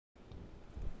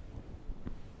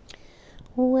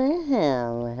Well,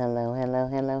 hello,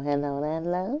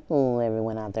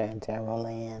 everyone out there in Tarot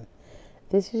Land.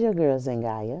 This is your girl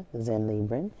Zengaya, Zen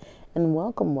Libran, and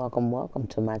welcome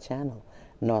to my channel,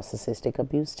 Narcissistic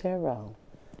Abuse Tarot.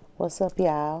 What's up,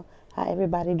 y'all? How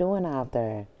everybody doing out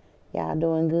there? Y'all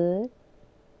doing good?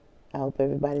 I hope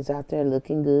everybody's out there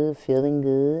looking good, feeling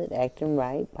good, acting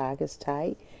right, pockets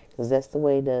tight, because that's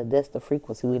the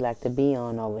frequency we like to be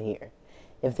on over here.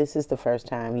 If this is the first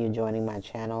time you're joining my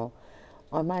channel,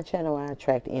 on my channel, I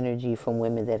attract energy from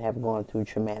women that have gone through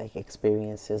traumatic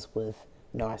experiences with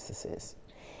narcissists.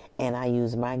 And I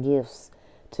use my gifts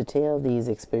to tell these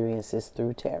experiences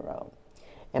through tarot.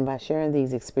 And by sharing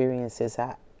these experiences,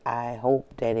 I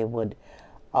hope that it would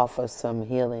offer some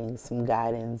healing, some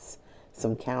guidance,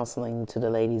 some counseling to the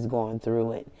ladies going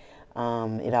through it.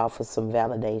 It offers some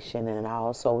validation. And I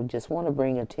also just want to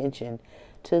bring attention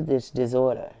to this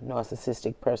disorder,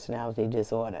 narcissistic personality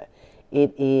disorder.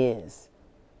 It is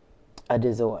a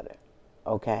disorder,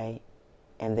 okay?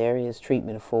 And there is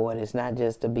treatment for it. It's not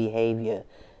just a behavior.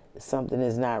 Something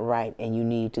is not right and you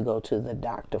need to go to the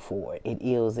doctor for it. It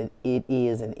is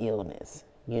an illness,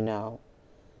 you know?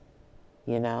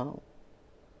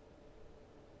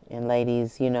 And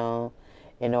ladies, in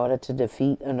order to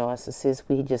defeat a narcissist,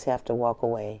 we just have to walk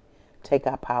away, take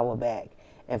our power back,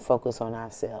 and focus on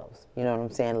ourselves. You know what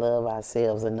I'm saying? Love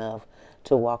ourselves enough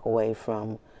to walk away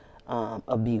from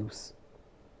abuse.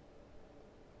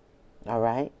 All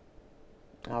right?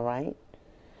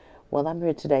 Well, I'm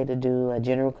here today to do a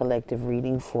general collective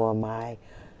reading for my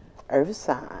earth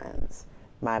signs,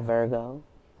 my Virgo,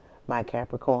 my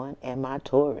Capricorn, and my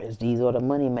Taurus. These are the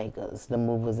money makers, the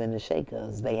movers and the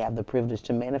shakers. They have the privilege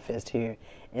to manifest here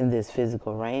in this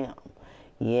physical realm.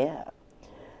 Yeah.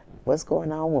 What's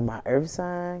going on with my earth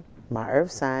sign? My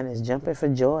earth sign is jumping for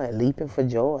joy, leaping for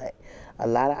joy. A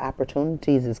lot of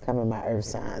opportunities is coming my earth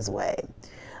sign's way.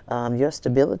 Your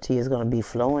stability is going to be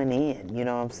flowing in. You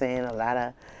know what I'm saying? A lot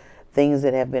of things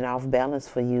that have been off balance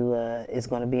for you is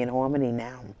going to be in harmony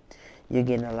now. You're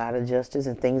getting a lot of justice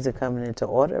and things are coming into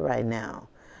order right now.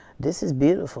 This is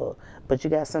beautiful. But you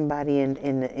got somebody in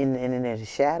the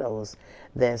shadows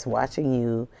that's watching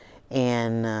you,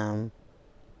 and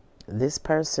this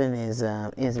person is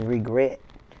in regret.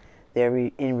 They're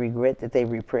in regret that they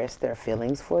repressed their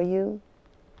feelings for you,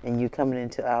 and you're coming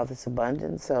into all this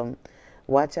abundance. So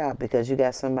watch out, because you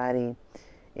got somebody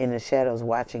in the shadows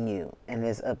watching you and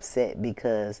is upset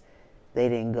because they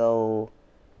didn't go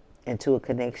into a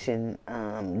connection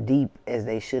deep as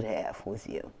they should have with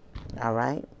you. All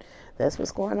right? That's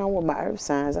what's going on with my earth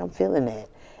signs. I'm feeling that.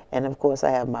 And of course, I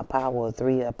have my power of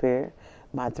 3 up here,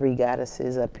 my 3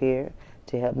 goddesses up here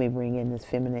to help me bring in this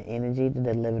feminine energy to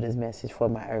deliver this message for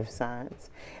my earth signs.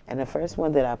 And the first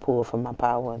one that I pull from my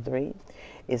power of 3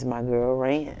 is my girl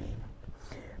Rand.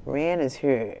 Rand is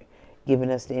here giving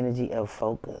us the energy of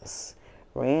focus.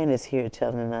 Rand is here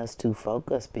telling us to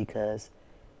focus because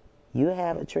you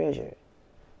have a treasure.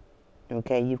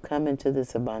 Okay, you've come into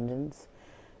this abundance.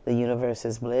 The universe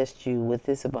has blessed you with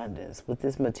this abundance, with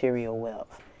this material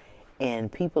wealth.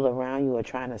 And people around you are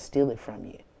trying to steal it from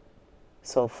you.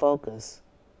 So focus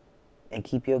and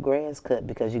keep your grass cut,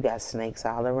 because you got snakes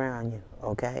all around you,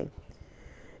 okay?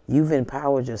 You've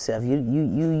empowered yourself.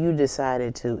 You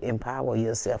decided to empower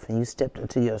yourself, and you stepped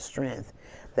into your strength.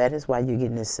 That is why you're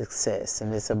getting this success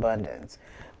and this abundance.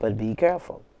 But be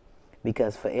careful,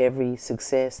 because for every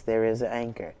success, there is an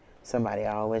anchor. Somebody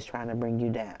always trying to bring you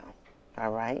down.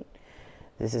 All right?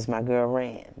 This is my girl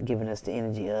Rand giving us the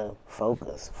energy of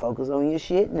focus. Focus on your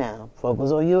shit now.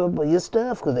 Focus on your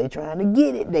stuff, because they trying to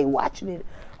get it. They watching it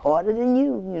harder than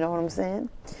you. You know what I'm saying?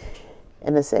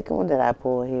 And the second one that I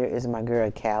pull here is my girl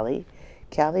Callie.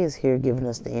 Callie is here giving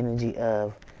us the energy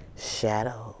of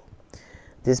shadow.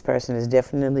 This person is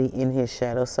definitely in his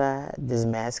shadow side, this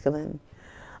masculine.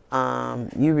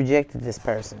 You rejected this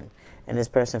person, and this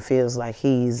person feels like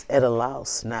he's at a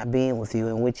loss not being with you,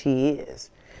 in which he is.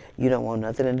 You don't want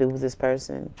nothing to do with this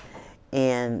person,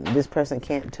 and this person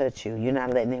can't touch you. You're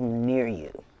not letting him near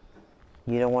you.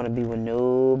 You don't want to be with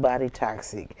nobody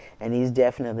toxic, and he's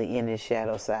definitely in his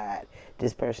shadow side.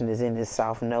 This person is in his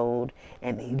soft node,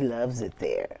 and he loves it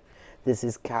there. This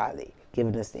is Kali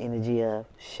giving us the energy of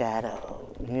shadow,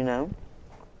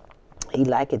 He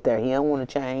like it there. He don't want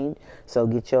to change, so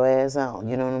get your ass on.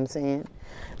 You know what I'm saying?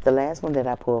 The last one that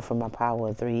I pulled from my power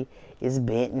of 3 is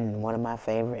Benton, one of my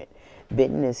favorite.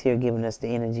 Benton is here giving us the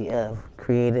energy of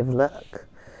creative luck.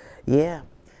 Yeah.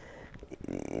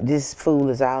 This fool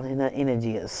is out in her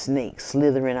energy, a snake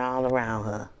slithering all around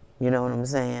her. You know what I'm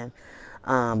saying?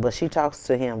 But she talks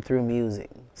to him through music,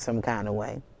 some kind of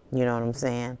way. You know what I'm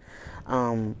saying?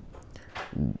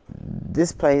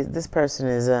 This person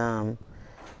is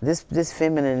this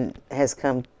feminine has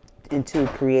come into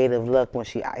creative luck when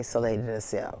she isolated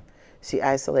herself. She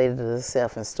isolated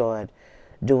herself and started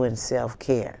doing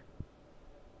self-care,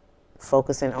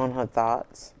 focusing on her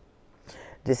thoughts.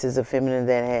 This is a feminine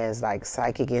that has like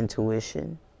psychic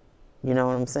intuition. You know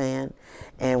what I'm saying?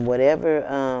 And whatever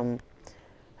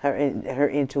her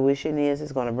intuition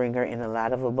is going to bring her in a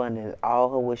lot of abundance. All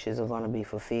her wishes are going to be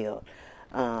fulfilled.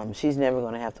 She's never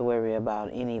going to have to worry about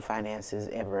any finances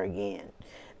ever again.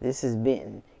 This has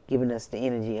been giving us the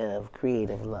energy of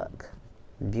creative luck.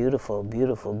 Beautiful,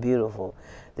 beautiful, beautiful.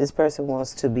 This person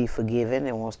wants to be forgiven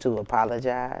and wants to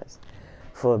apologize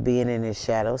for being in his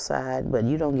shadow side, but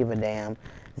you don't give a damn.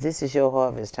 This is your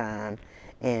harvest time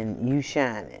and you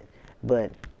shining.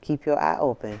 But keep your eye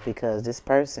open, because this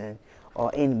person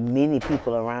or many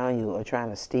people around you are trying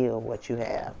to steal what you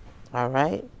have. All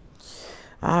right?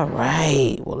 All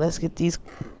right. Well, let's get these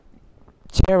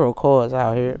tarot cards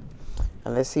out here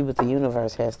and let's see what the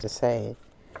universe has to say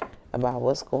about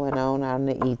what's going on out in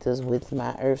the ethers with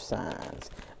my earth signs,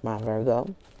 my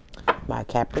Virgo, my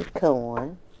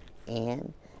Capricorn,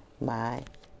 and my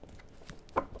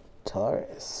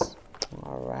Taurus.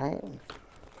 All right.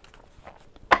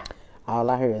 All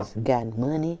I hear is got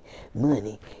money,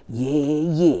 money,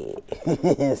 yeah,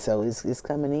 yeah. So it's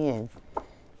coming in.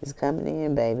 It's coming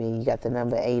in, baby. You got the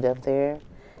number 8 up there.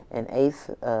 And 8,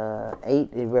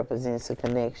 it represents a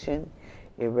connection.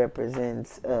 It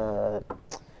represents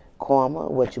karma.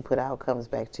 What you put out comes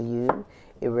back to you.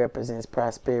 It represents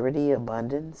prosperity,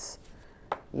 abundance,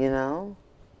 you know.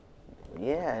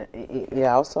 Yeah, it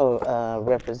also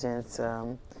represents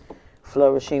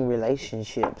flourishing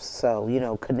relationships. So, you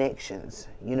know, connections.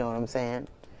 You know what I'm saying?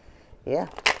 Yeah.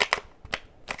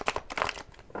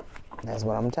 That's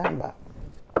what I'm talking about.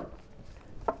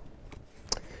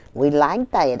 We like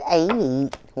that,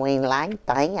 8. We like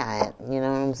that. You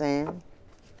know what I'm saying?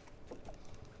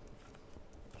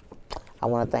 I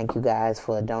want to thank you guys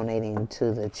for donating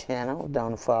to the channel,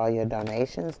 for all your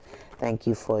donations. Thank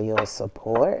you for your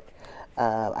support.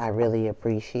 I really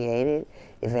appreciate it.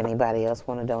 If anybody else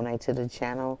want to donate to the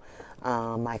channel,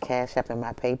 my Cash App and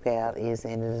my PayPal is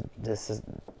in the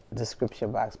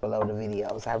description box below the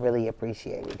videos. I really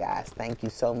appreciate it, guys. Thank you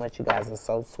so much. You guys are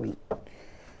so sweet.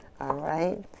 All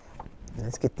right.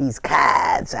 Let's get these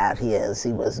cards out here and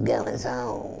see what's going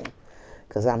on.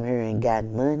 Because I'm hearing got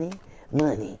money,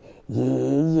 money, yeah,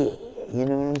 yeah. You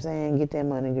know what I'm saying? Get that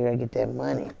money, girl, get that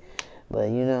money. But,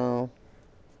 you know,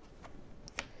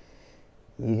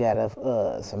 you got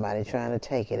somebody trying to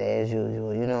take it as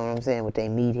usual. You know what I'm saying? With their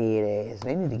meathead ass.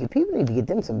 People need to get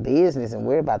them some business and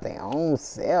worry about their own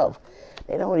self.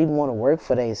 They don't even want to work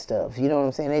for their stuff. You know what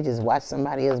I'm saying? They just watch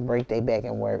somebody else break their back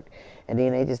and work. And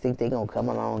then they just think they're going to come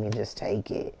along and just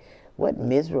take it. What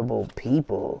miserable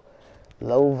people.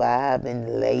 Low vibe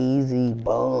and lazy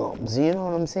bums. You know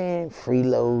what I'm saying?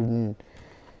 Freeloading.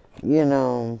 You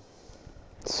know.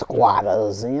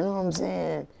 Squatters. You know what I'm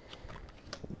saying?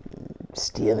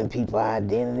 Stealing people's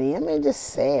identity. I mean, just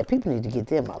sad. People need to get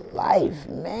them a life.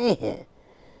 Man.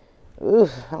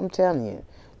 Oof, I'm telling you.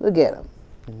 Look at them.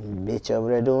 Bitch over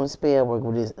there doing spell work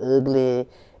with this ugly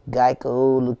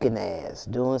Geico looking ass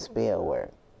doing spell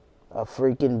work. A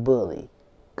freaking bully.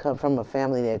 Come from a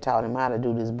family that taught him how to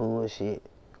do this bullshit.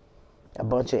 A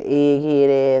bunch of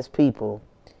egghead ass people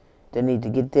that need to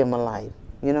get them a life.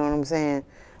 You know what I'm saying?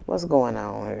 What's going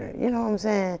on here? You know what I'm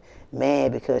saying?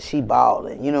 Mad because she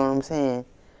balling. You know what I'm saying?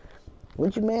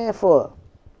 What you mad for?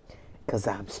 Because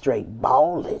I'm straight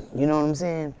balling. You know what I'm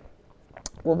saying?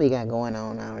 What we got going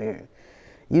on out here?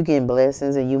 You getting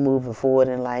blessings and you moving forward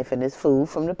in life, and this fool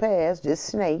from the past, this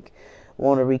snake,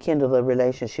 want to rekindle a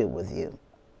relationship with you.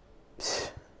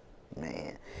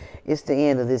 Man, it's the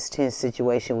end of this tense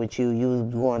situation with you. You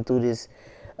going through this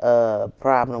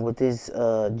problem with this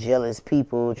jealous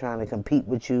people trying to compete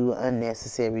with you,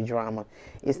 unnecessary drama.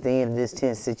 It's the end of this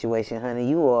tense situation, honey.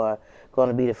 You are going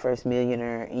to be the first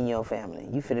millionaire in your family.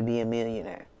 You finna be a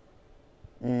millionaire.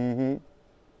 You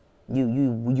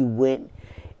went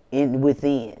in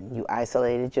within. You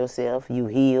isolated yourself. You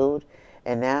healed.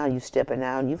 And now you stepping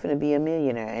out. You finna be a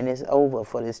millionaire. And it's over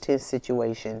for this tense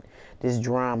situation, this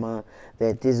drama,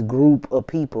 that this group of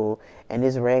people and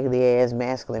this raggedy ass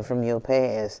masculine from your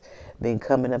past been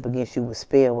coming up against you with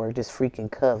spell work, this freaking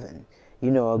coven.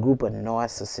 You know, a group of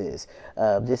narcissists.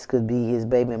 This could be his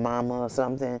baby mama or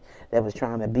something that was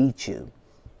trying to beat you.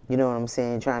 You know what I'm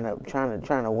saying? Trying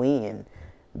to win.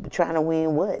 Trying to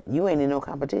win what? You ain't in no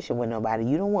competition with nobody.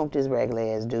 You don't want this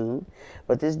regular ass dude.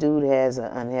 But this dude has an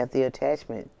unhealthy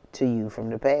attachment to you from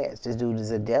the past. This dude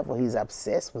is a devil. He's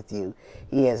obsessed with you.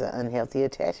 He has an unhealthy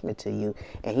attachment to you,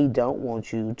 and he don't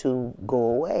want you to go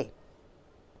away.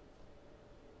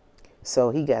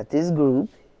 So he got this group,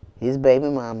 his baby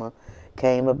mama,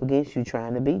 came up against you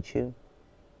trying to beat you.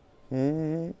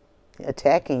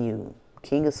 Attacking you.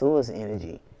 King of Swords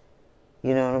energy.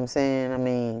 You know what I'm saying? I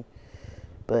mean,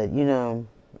 but, you know,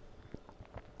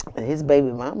 his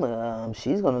baby mama,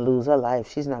 she's going to lose her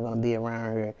life. She's not going to be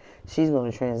around here. She's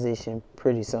going to transition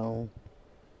pretty soon.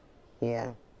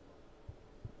 Yeah.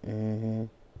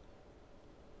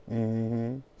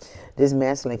 This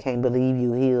masculine can't believe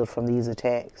you healed from these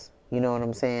attacks. You know what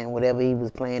I'm saying? Whatever he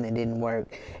was planning didn't work.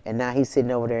 And now he's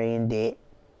sitting over there in debt.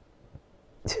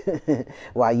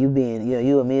 While you being, you know,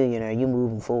 you a millionaire, you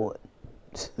moving forward.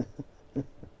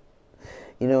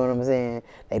 You know what I'm saying?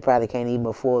 They probably can't even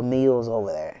afford meals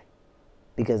over there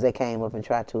because they came up and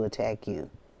tried to attack you.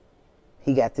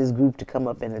 He got this group to come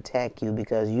up and attack you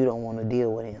because you don't want to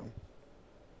deal with him.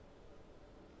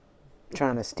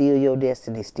 Trying to steal your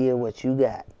destiny, steal what you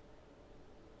got.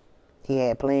 He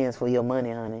had plans for your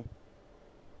money, honey.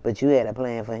 But you had a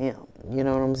plan for him. You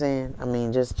know what I'm saying? I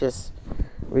mean, just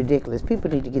ridiculous.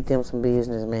 People need to get them some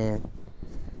business, man.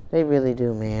 They really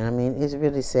do, man. I mean, it's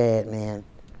really sad, man.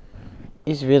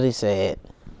 It's really sad.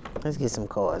 Let's get some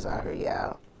cards out here,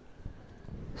 y'all.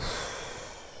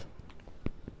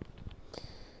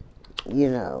 You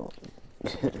know,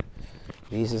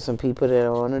 these are some people that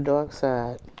are on the dark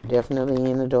side. Definitely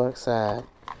in the dark side.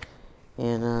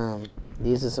 And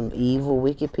these are some evil,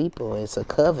 wicked people. It's a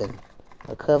coven.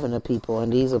 A coven of people.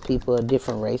 And these are people of a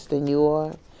different race than you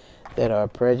are, that are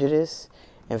prejudiced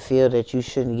and feel that you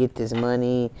shouldn't get this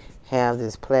money, have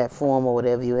this platform or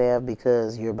whatever you have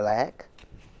because you're black.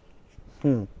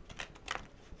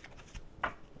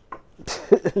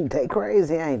 They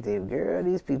crazy, ain't they? Girl,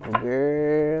 these people,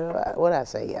 girl. What I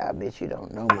say, y'all, bitch, you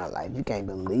don't know my life. You can't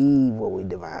believe what we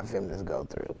divine feminists go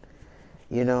through.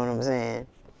 You know what I'm saying?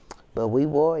 But we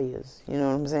warriors. You know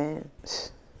what I'm saying?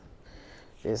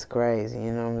 It's crazy,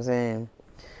 you know what I'm saying?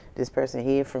 This person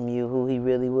hid from you who he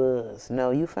really was. No,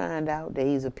 you find out that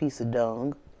he's a piece of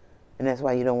dung, and that's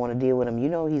why you don't want to deal with him. You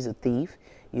know he's a thief.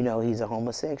 You know he's a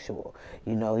homosexual.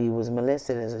 You know he was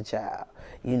molested as a child.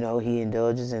 You know he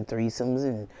indulges in threesomes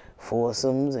and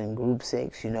foursomes and group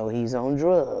sex. You know he's on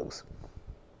drugs.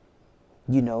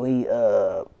 You know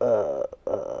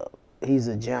he's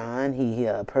a John. He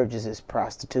purchases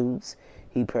prostitutes.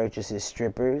 He purchases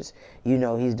strippers. You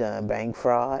know he's done bank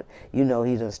fraud. You know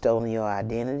he's done stolen your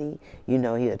identity. You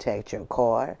know he attacked your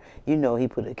car. You know he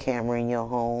put a camera in your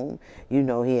home. You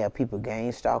know he have people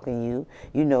gang stalking you.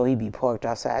 You know he be parked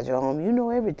outside your home. You know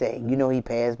everything. You know he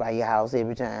passed by your house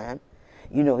every time.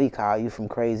 You know he called you from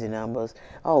crazy numbers.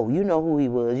 Oh, you know who he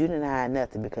was. You didn't hide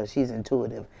nothing because she's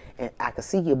intuitive. And I can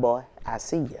see you, boy. I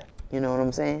see you. You know what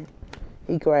I'm saying?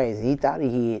 He crazy. He thought he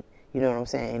hid. You know what I'm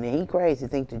saying? And then he crazy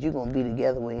think that you're going to be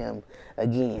together with him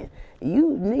again.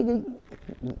 You, nigga,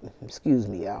 excuse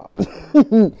me, y'all.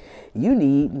 You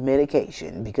need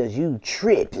medication because you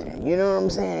tripping. You know what I'm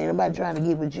saying? Ain't nobody trying to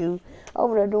get with you.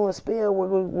 Over there doing spell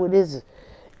work with his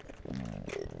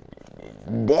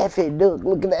Daffy Duck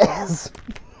looking ass.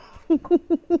 Talk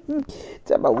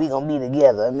about we going to be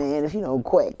together, man. If you don't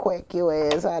quack your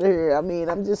ass out of here. I mean,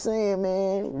 I'm just saying,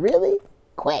 man. Really?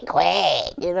 Quack.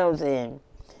 You know what I'm saying?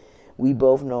 We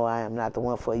both know I am not the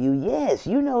one for you. Yes,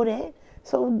 you know that.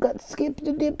 So skip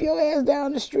to dip your ass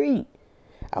down the street.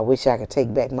 I wish I could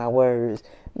take back my words.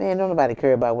 Man, don't nobody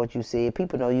care about what you said.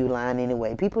 People know you lying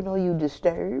anyway. People know you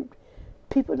disturbed.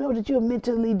 People know that you're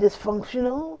mentally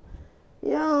dysfunctional.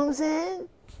 You know what I'm saying?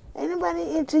 Ain't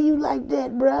nobody into you like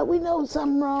that, bruh. We know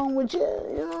something wrong with you.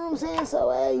 You know what I'm saying?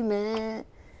 So, hey, man.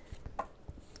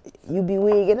 You be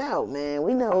wigging out, man.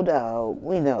 We know, dog.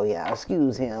 We know, y'all.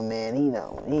 Excuse him, man. He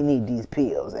know. He need these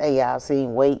pills. Hey, y'all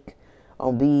seen Wake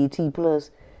on BET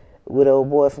Plus with old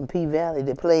boy from P-Valley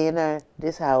that play in there?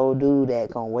 This how old dude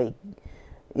that gonna Wake.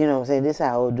 You know what I'm saying? This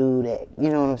how old dude that. You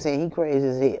know what I'm saying? He crazy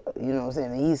as hell. You know what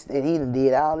I'm saying? And he done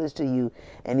did all this to you,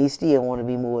 and he still want to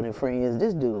be more than friends.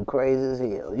 This dude crazy as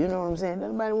hell. You know what I'm saying?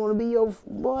 Nobody want to be your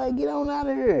boy. Get on out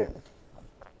of here.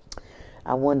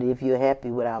 I wonder if you're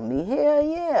happy without me. Hell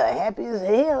yeah, happy as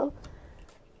hell.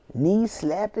 Knee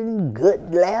slapping,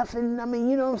 gut laughing. I mean,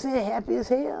 you know what I'm saying? Happy as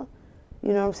hell.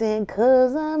 You know what I'm saying?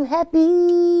 'Cause I'm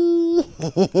happy.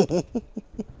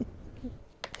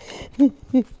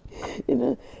 You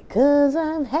know, 'cause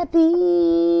I'm happy.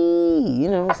 You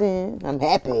know what I'm saying? I'm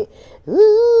happy.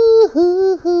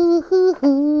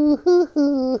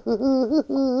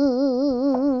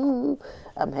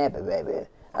 I'm happy, baby.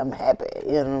 I'm happy.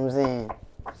 You know what I'm saying?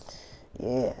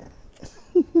 Yeah.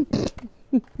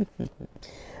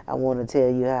 tell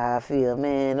you how I feel.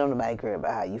 Man, don't nobody care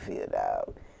about how you feel,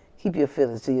 dog. Keep your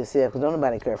feelings to yourself, because don't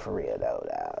nobody care for real, though,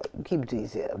 dog. Keep it to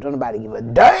yourself. Don't nobody give a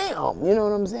damn. You know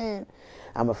what I'm saying?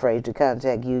 I'm afraid to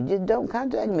contact you. Just don't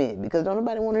contact me, because don't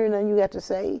nobody want to hear nothing you got to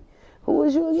say. Who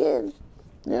is you again?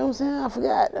 You know what I'm saying? I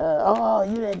forgot. Oh,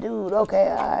 you that dude. Okay,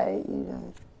 all right.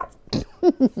 You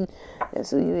know.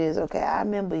 That's who you is. Okay, I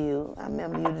remember you. I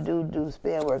remember you to do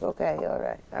spell work. Okay, all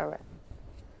right, all right.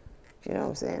 You know what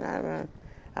I'm saying?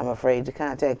 I'm afraid to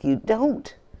contact you.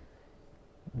 Don't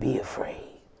be afraid.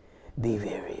 Be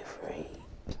very afraid.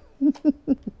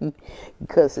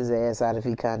 Cuss his ass out if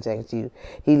he contacts you.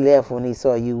 He left when he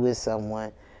saw you with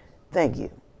someone. Thank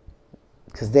you.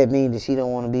 Because that means that she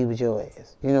don't want to be with your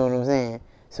ass. You know what I'm saying?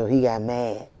 So he got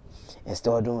mad and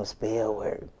started doing spell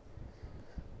work.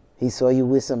 He saw you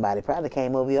with somebody. Probably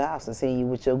came over your house and seen you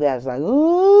with your guys. Like,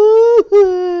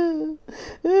 ooh.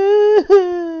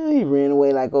 He ran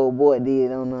away like old boy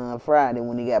did on Friday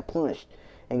when he got punched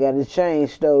and got his chain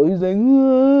stole. He's like,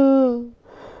 ooh,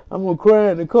 I'm going to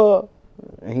cry in the car.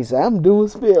 And he said, I'm doing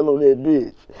spell on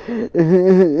that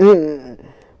bitch.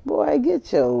 Boy,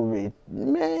 get your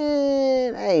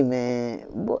man. Hey, man.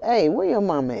 Boy, hey, where your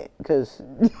mom at? Because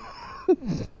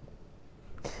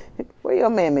where your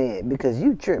man at? Because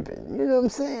you tripping. You know what I'm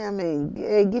saying? I mean,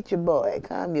 hey, get your boy.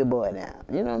 Calm your boy down.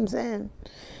 You know what I'm saying?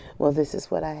 Well, this is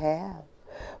what I have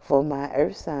for my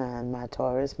earth sign, my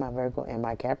Taurus, my Virgo, and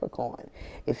my Capricorn.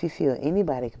 If you feel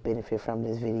anybody could benefit from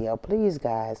this video, please,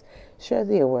 guys, share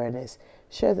the awareness,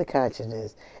 share the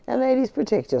consciousness, and ladies,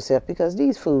 protect yourself, because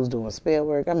these fools doing spell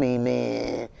work. I mean,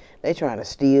 man, they trying to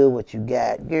steal what you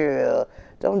got. Girl,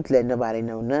 don't let nobody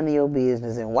know none of your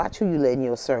business, and watch who you let in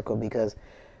your circle, because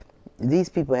these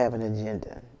people have an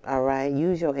agenda. All right?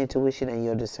 Use your intuition and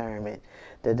your discernment.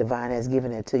 The divine has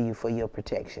given it to you for your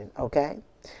protection. Okay?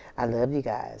 I love you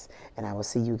guys, and I will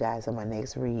see you guys on my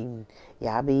next reading.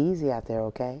 Y'all be easy out there,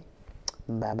 okay?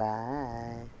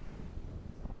 Bye-bye.